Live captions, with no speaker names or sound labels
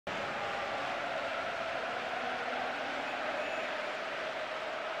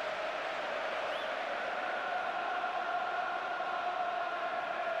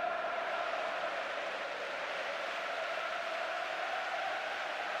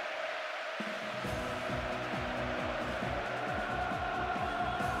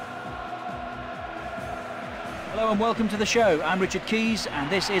Hello and welcome to the show. I'm Richard Keys and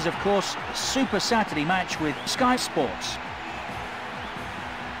this is of course Super Saturday Match with Sky Sports.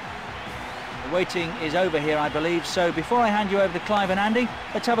 The waiting is over here I believe, so before I hand you over to Clive and Andy,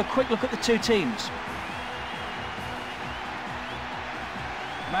 let's have a quick look at the two teams.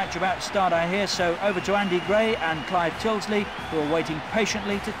 Match about to start I hear, so over to Andy Gray and Clive Tilsley, who are waiting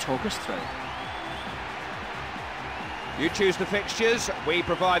patiently to talk us through. You choose the fixtures, we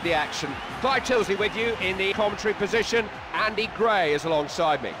provide the action. Clive Tilsley with you in the commentary position. Andy Gray is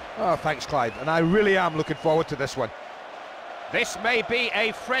alongside me. Oh, thanks, Clive, and I really am looking forward to this one. This may be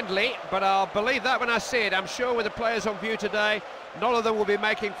a friendly, but I'll believe that when I see it. I'm sure with the players on view today, none of them will be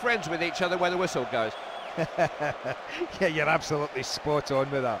making friends with each other when the whistle goes. Yeah, you're absolutely spot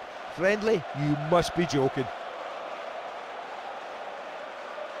on with that. Friendly? You must be joking.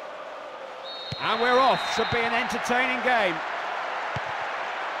 And we're off. Should be an entertaining game.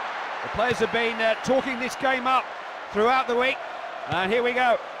 The players have been talking this game up throughout the week, and here we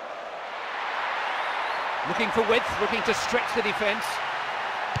go. Looking for width, looking to stretch the defence.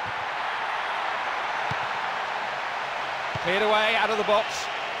 Cleared away, out of the box.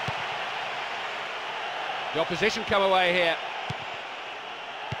 The opposition come away here.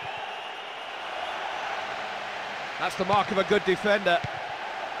 That's the mark of a good defender.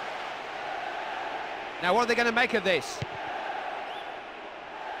 Now what are they going to make of this?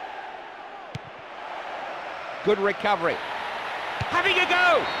 Good recovery. Having a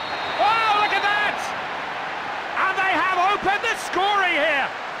go! Oh, look at that! And they have opened the scoring here!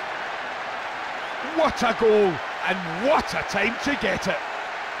 What a goal, and what a time to get it.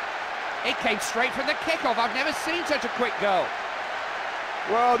 It came straight from the kickoff. I've never seen such a quick goal.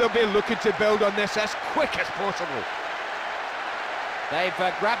 Well, they'll be looking to build on this as quick as possible. They've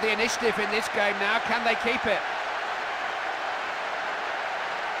grabbed the initiative in this game now. Can they keep it?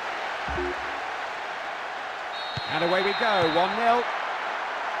 And away we go, 1-0.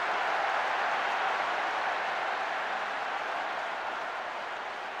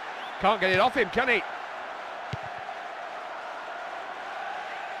 Can't get it off him, can he?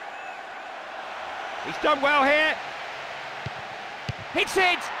 He's done well here. Hits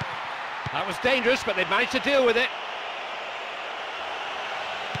it! That was dangerous, but they've managed to deal with it.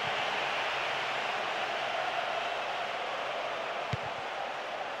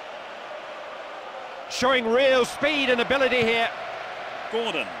 Showing real speed and ability here.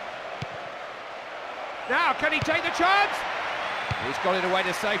 Gordon. Now, can he take the chance? He's got it away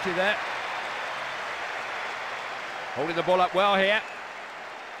to safety there. Holding the ball up well here.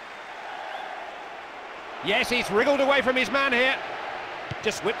 Yes, he's wriggled away from his man here.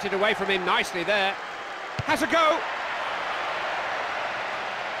 Just whipped it away from him nicely there. Has a go.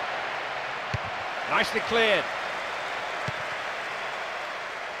 Nicely cleared.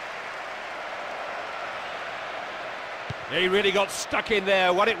 He really got stuck in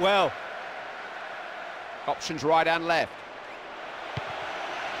there, won it well. Options right and left.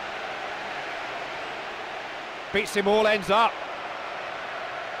 Beats him all ends up.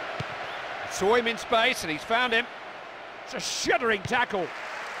 Saw him in space and he's found him. It's a shuddering tackle.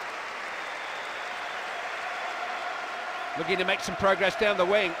 Looking to make some progress down the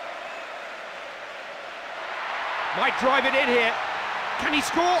wing. Might drive it in here. Can he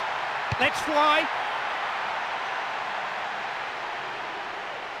score? Let's fly.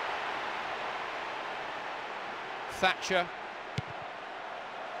 Thatcher.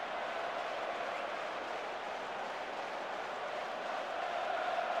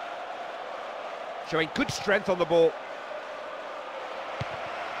 Showing good strength on the ball.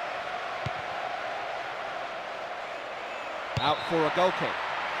 Out for a goal kick.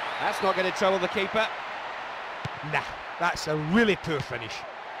 That's not going to trouble the keeper. Nah, that's a really poor finish.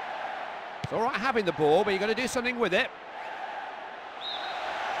 It's all right having the ball, but you've got to do something with it.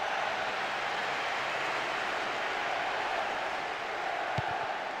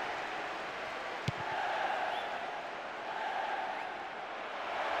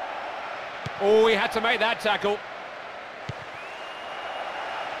 Oh, he had to make that tackle.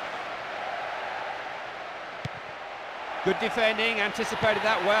 Good defending, anticipated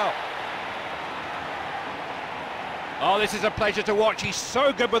that well. Oh, this is a pleasure to watch. He's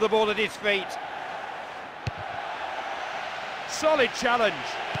so good with the ball at his feet. Solid challenge.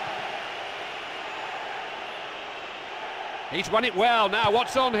 He's won it well. Now,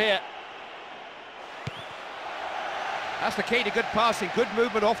 what's on here? That's the key to good passing, good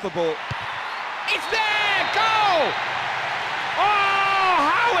movement off the ball. It's there! Goal! Oh,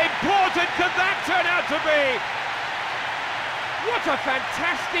 how important could that turn out to be? What a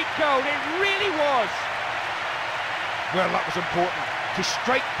fantastic goal, it really was. Well, that was important, to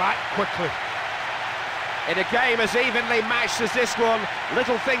strike back quickly. In a game as evenly matched as this one,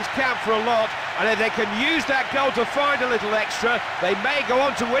 little things count for a lot, and if they can use that goal to find a little extra, they may go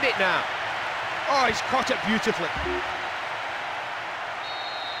on to win it now. Oh, he's caught it beautifully.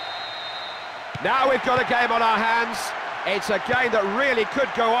 Now we've got a game on our hands. It's a game that really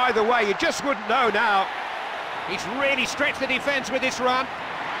could go either way. You just wouldn't know now. He's really stretched the defence with this run.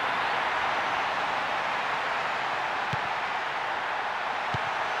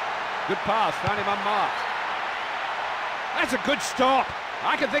 Good pass, found him unmarked. That's a good stop.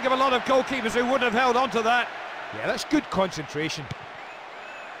 I can think of a lot of goalkeepers who wouldn't have held on to that. Yeah, that's good concentration.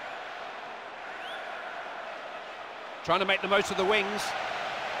 Trying to make the most of the wings.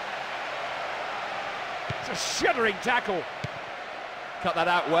 It's a shuddering tackle. Cut that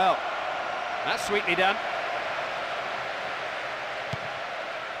out well. That's sweetly done.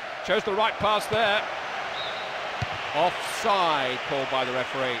 Chose the right pass there. Offside called by the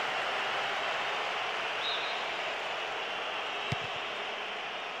referee.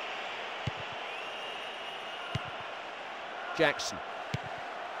 Jackson.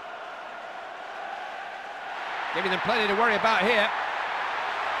 Giving them plenty to worry about here.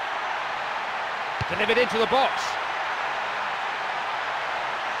 Delivered into the box.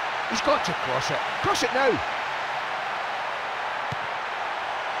 He's got to cross it. Cross it now.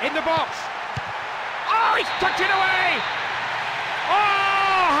 In the box. Oh, he's tucked it away!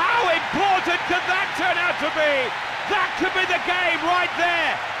 Oh, how important could that turn out to be? That could be the game right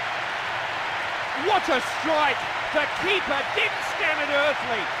there. What a strike! The keeper didn't stand it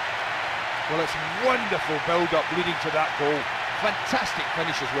earthly. Well, it's wonderful build-up leading to that goal. Fantastic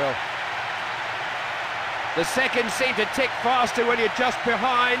finish as well. The seconds seem to tick faster when you're just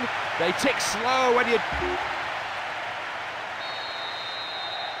behind. They tick slow when you...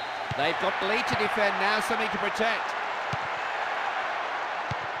 They've got the lead to defend now, something to protect.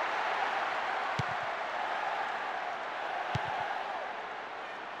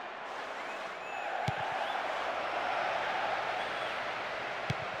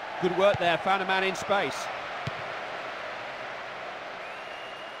 Good work there, found a man in space.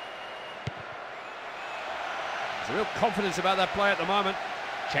 There's a real confidence about that play at the moment.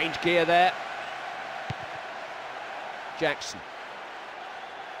 Change gear there. Jackson.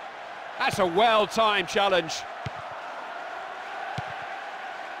 That's a well-timed challenge.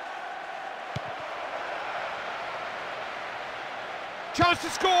 Chance to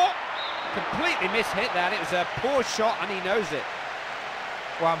score! Completely mishit that. It was a poor shot and he knows it.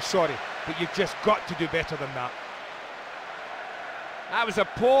 Well, I'm sorry, but you've just got to do better than that. That was a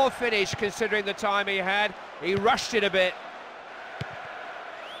poor finish considering the time he had. He rushed it a bit.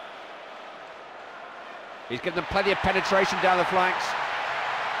 He's given them plenty of penetration down the flanks.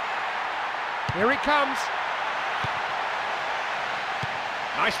 Here he comes.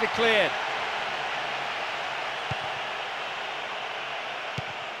 Nicely cleared.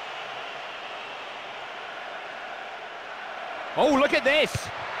 Oh, look at this!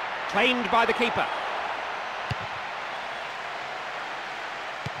 Claimed by the keeper.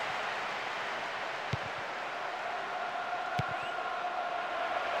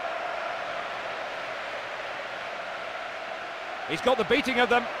 He's got the beating of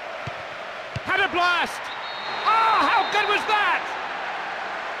them. Had a blast! Oh, how good was that?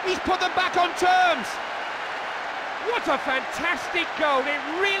 He's put them back on terms. What a fantastic goal, it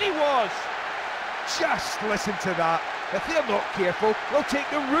really was. Just listen to that. If they're not careful, they'll take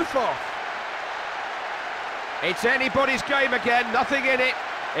the roof off. It's anybody's game again, nothing in it.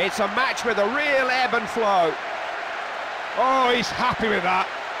 It's a match with a real ebb and flow. Oh, he's happy with that.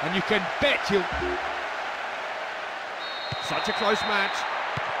 And you can bet he'll... Such a close match.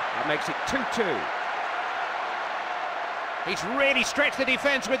 That makes it 2-2. He's really stretched the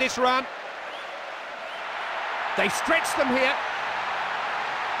defence with this run. They stretched them here.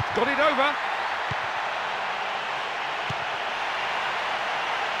 Got it over.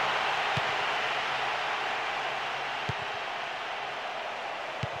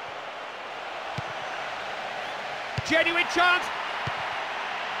 Genuine chance.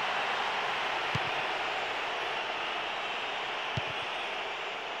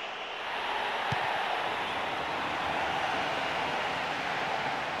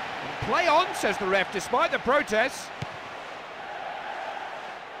 Play on, says the ref, despite the protests.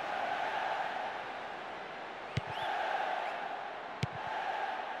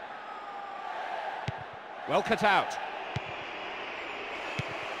 Well cut out.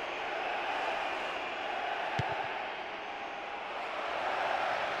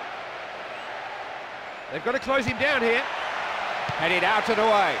 They've got to close him down here. Headed out and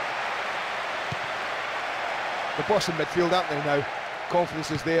away. The boss in midfield, aren't they now?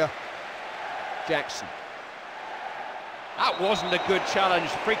 Confidence is there. Jackson. That wasn't a good challenge.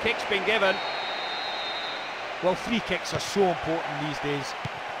 Free kick's been given. Well, free kicks are so important these days,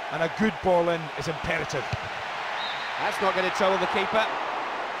 and a good ball in is imperative. That's not going to trouble the keeper.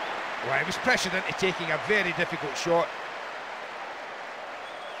 Well, he was pressured into taking a very difficult shot.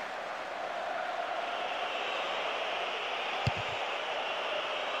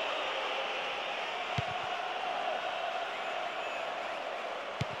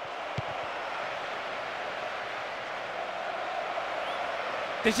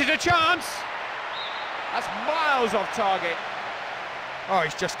 This is a chance. That's miles off target. Oh,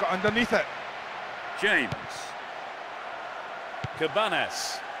 he's just got underneath it. James.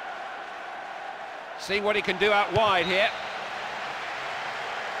 Cabanas. See what he can do out wide here.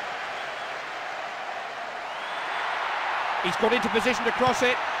 He's got into position to cross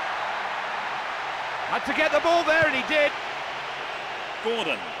it. Had to get the ball there, and he did.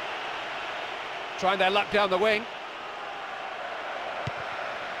 Gordon. Trying their luck down the wing.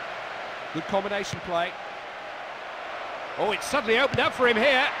 Good combination play. Oh, it's suddenly opened up for him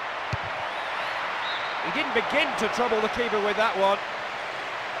here. He didn't begin to trouble the keeper with that one.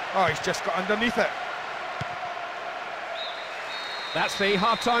 Oh, he's just got underneath it. That's the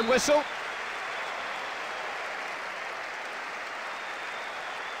half-time whistle.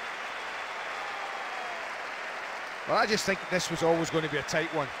 Well, I just think this was always going to be a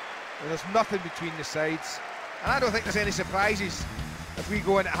tight one. There's nothing between the sides, and I don't think there's any surprises if we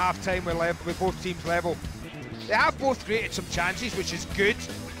go into half-time with both teams level. They have both created some chances, which is good.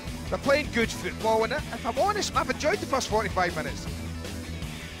 They're playing good football, and if I'm honest, I've enjoyed the first 45 minutes.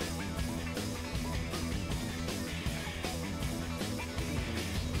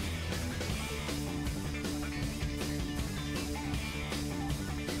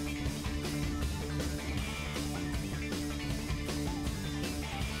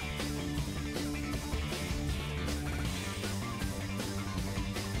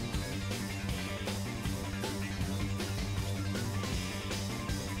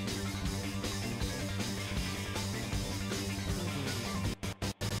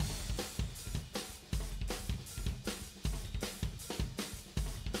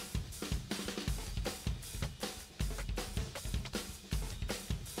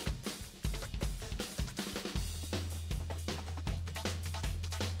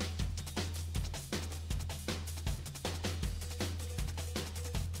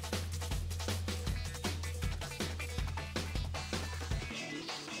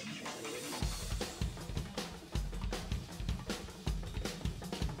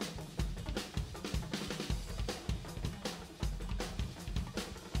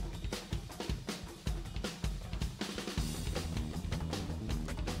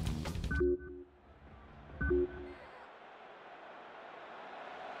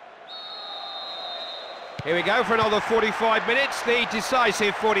 Here we go for another 45 minutes, the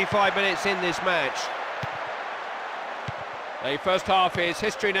decisive 45 minutes in this match. The first half is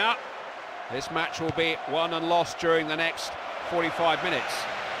history now. This match will be won and lost during the next 45 minutes.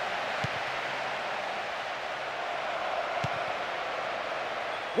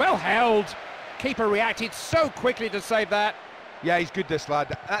 Well held. Keeper reacted so quickly to save that. Yeah, he's good, this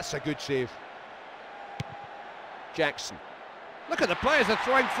lad. That's a good save. Jackson. Look at the players are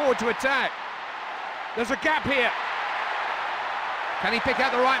throwing forward to attack. There's a gap here. Can he pick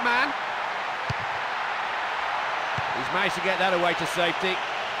out the right man? He's managed to get that away to safety.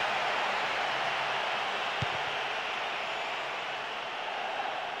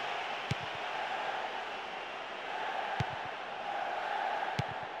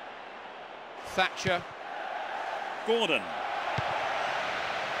 Thatcher. Gordon.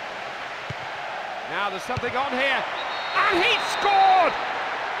 Now there's something on here. And he scored!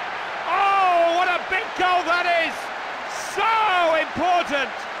 Oh, what a big goal that is! So important!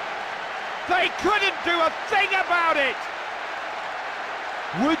 They couldn't do a thing about it!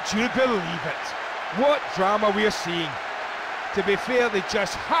 Would you believe it? What drama we're seeing. To be fair, they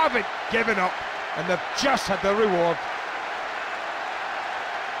just haven't given up, and they've just had the reward.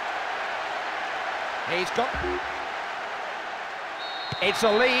 He's got... It's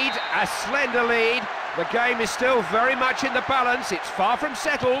a lead, a slender lead. The game is still very much in the balance. It's far from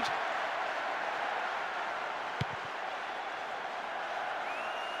settled.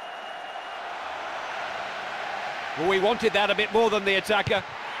 Well, we wanted that a bit more than the attacker.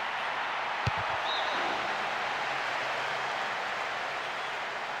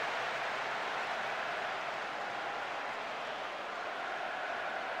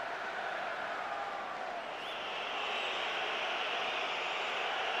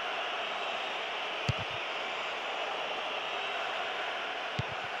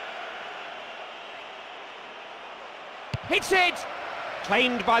 Hits it!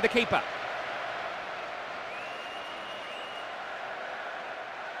 Claimed by the keeper.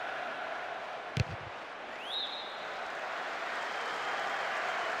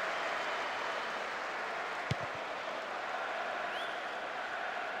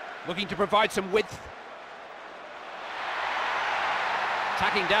 Looking to provide some width.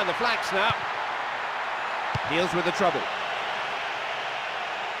 Attacking down the flanks now. Deals with the trouble.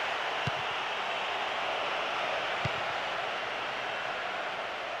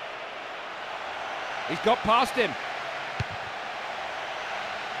 He's got past him.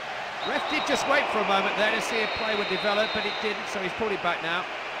 Ref did just wait for a moment there to see if play would develop, but it didn't, so he's pulled it back now.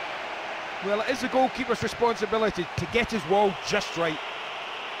 Well, it is the goalkeeper's responsibility to get his wall just right.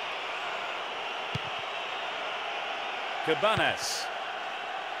 Cabanas.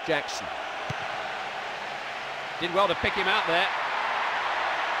 Jackson. Did well to pick him out there.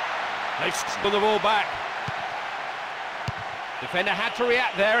 They've spun the ball back. Defender had to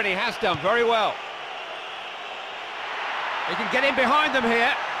react there, and he has done very well. He can get in behind them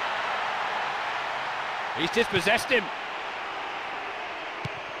here. He's dispossessed him.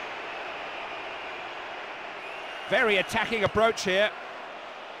 Very attacking approach here.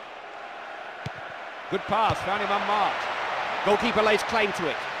 Good pass, found him unmarked. Goalkeeper lays claim to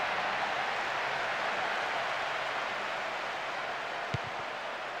it.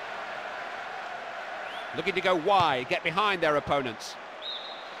 Looking to go wide, get behind their opponents.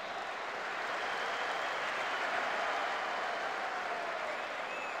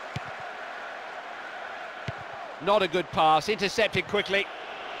 Not a good pass, intercepted quickly.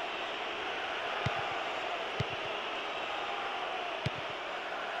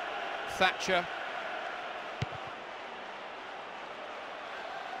 Thatcher.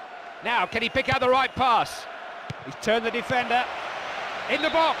 Now, can he pick out the right pass? He's turned the defender. In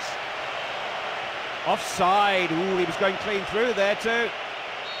the box. Offside. Ooh, he was going clean through there too.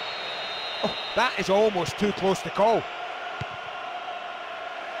 Oh, that is almost too close to call.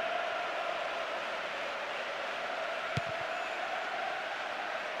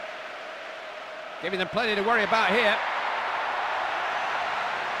 Giving them plenty to worry about here.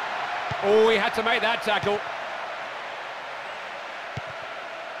 Oh, he had to make that tackle.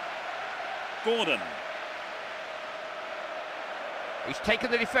 Gordon. He's taken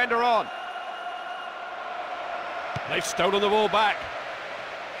the defender on. They've stolen the ball back.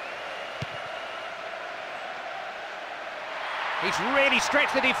 He's really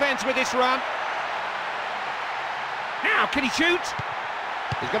stretched the defence with this run. Now, can he shoot?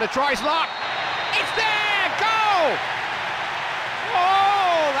 He's going to try his luck. It's there! Goal!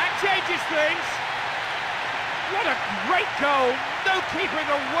 Oh, that changes things. What a great goal. No keeper in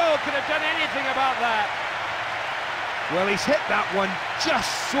the world could have done anything about that. Well, he's hit that one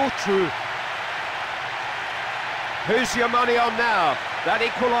just so true. Who's your money on now? That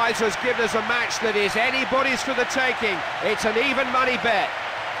equaliser's given us a match that is anybody's for the taking. It's an even money bet.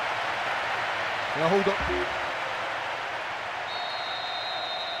 Now hold up.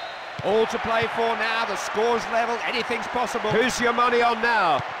 All to play for now, the score's level, anything's possible. Who's your money on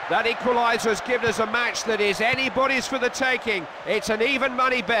now? That equaliser's given us a match that is anybody's for the taking. It's an even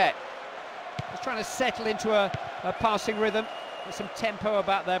money bet. Just trying to settle into a passing rhythm, with some tempo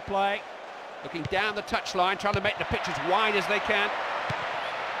about their play. Looking down the touchline, trying to make the pitch as wide as they can.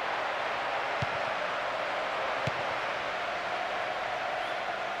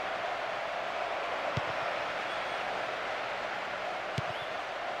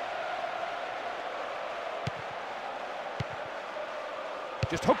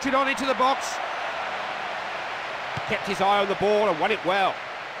 Just hooked it on into the box. Kept his eye on the ball and won it well.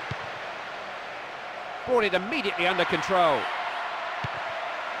 Brought it immediately under control.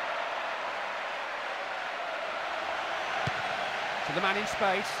 To the man in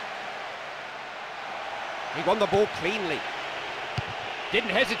space. He won the ball cleanly. Didn't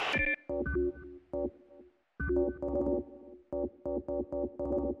hesitate.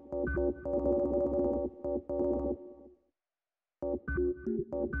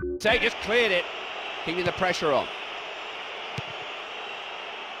 Say just cleared it, keeping the pressure on.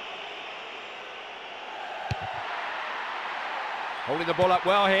 Holding the ball up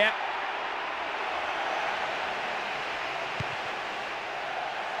well here.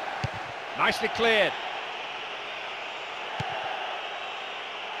 Nicely cleared.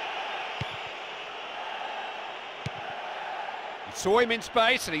 He saw him in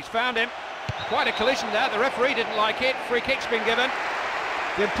space and he's found him. Quite a collision there, the referee didn't like it. Free kick's been given.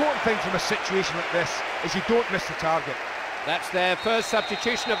 The important thing from a situation like this is you don't miss the target. That's their first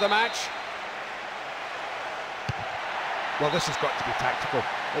substitution of the match. Well, this has got to be tactical.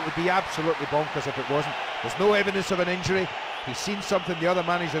 It would be absolutely bonkers if it wasn't. There's no evidence of an injury. He's seen something the other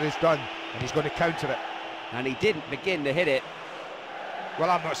manager has done, and he's going to counter it. And he didn't begin to hit it. Well,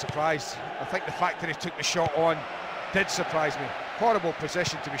 I'm not surprised. I think the fact that he took the shot on did surprise me. Horrible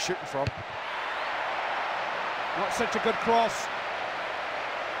position to be shooting from. Not such a good cross.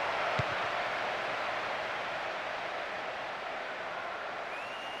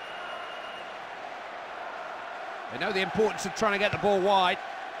 They know the importance of trying to get the ball wide.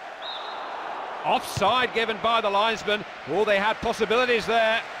 Offside given by the linesman. Oh, they had possibilities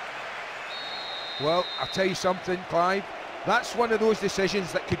there. Well, I'll tell you something, Clive. That's one of those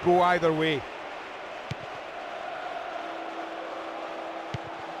decisions that could go either way.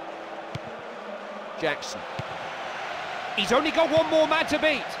 Jackson. He's only got one more man to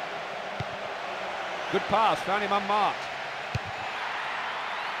beat. Good pass, found him unmarked.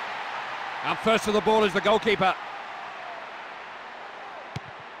 And first to the ball is the goalkeeper.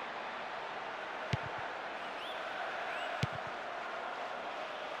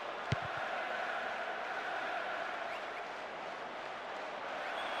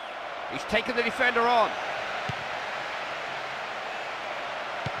 He's taken the defender on.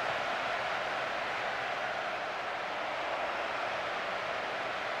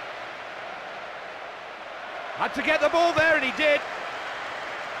 Had to get the ball there, and he did.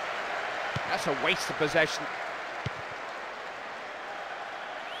 That's a waste of possession.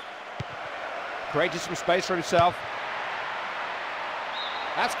 Created some space for himself.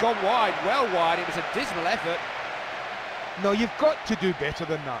 That's gone wide, well wide. It was a dismal effort. No, you've got to do better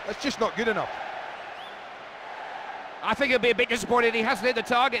than that. That's just not good enough. I think he'll be a bit disappointed he hasn't hit the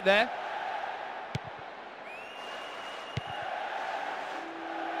target there.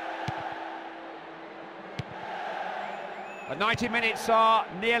 The 90 minutes are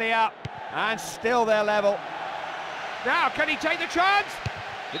nearly up, and still they're level. Now, can he take the chance?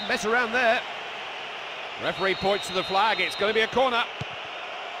 Didn't mess around there. Referee points to the flag. It's going to be a corner.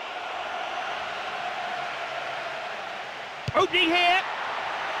 Opening here.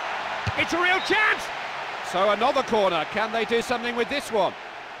 It's a real chance. So another corner. Can they do something with this one?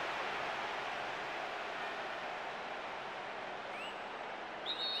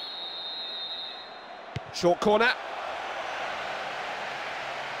 Short corner.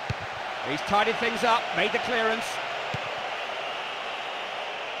 He's tidied things up, made the clearance.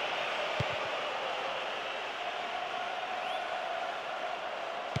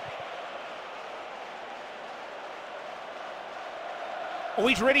 Oh,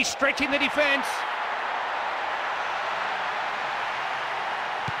 he's really stretching the defence.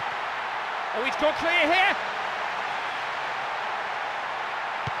 Oh, he's got clear here.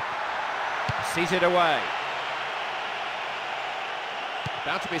 Sees it away.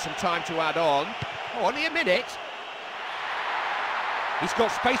 Bound to be some time to add on. Oh, only a minute. He's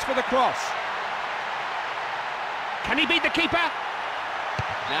got space for the cross. Can he beat the keeper?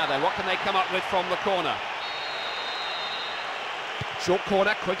 Now then, what can they come up with from the corner? Short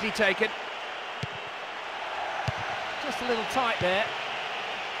corner, quickly taken. Just a little tight there.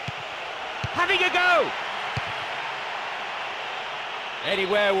 Having a go!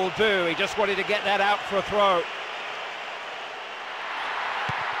 Anywhere will do. He just wanted to get that out for a throw.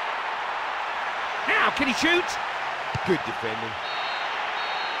 Now, can he shoot? Good defending.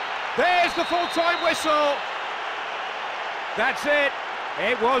 There's the full-time whistle. That's it.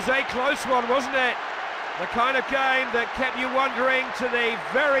 It was a close one, wasn't it? The kind of game that kept you wondering to the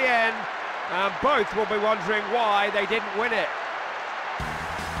very end, and both will be wondering why they didn't win it.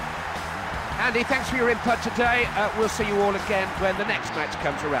 Andy, thanks for your input today. We'll see you all again when the next match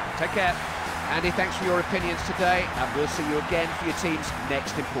comes around. Take care. Andy, thanks for your opinions today, and we'll see you again for your team's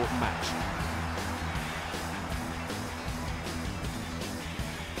next important match.